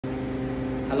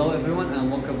Hello everyone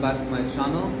and welcome back to my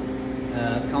channel.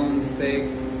 Common mistake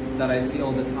that I see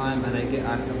all the time and I get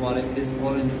asked about it is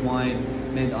orange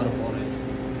wine made out of orange.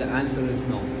 The answer is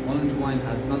no. Orange wine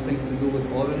has nothing to do with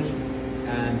orange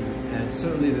and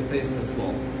certainly the taste as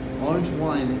well. Orange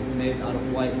wine is made out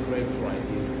of white grape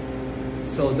varieties.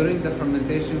 So during the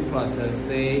fermentation process,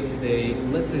 they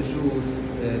let the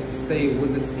juice stay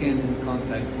with the skin in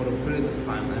contact for a period of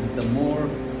time, and the more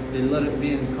they let it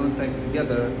be in contact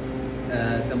together,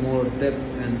 the more depth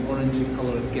and orangey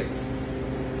color it gets.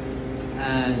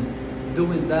 And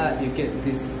doing that, you get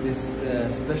this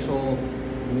special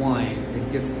wine.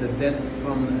 It gets the depth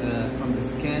from the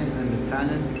skin and the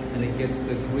tannin, and it gets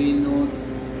the green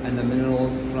notes and the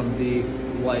minerals from the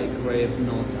white grape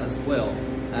notes as well.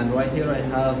 And right here I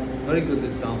have very good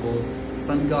examples.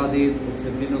 San Gaudi's, it's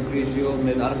a Pinot Grigio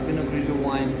made out of Pinot Grigio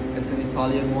wine. It's an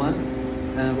Italian one.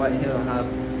 And right here I have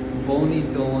Bonnie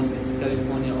Doon, it's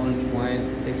California orange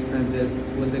wine extended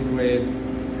with the grape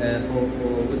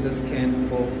with the skin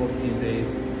for 14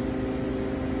 days.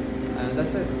 And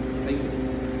that's it. Thank you.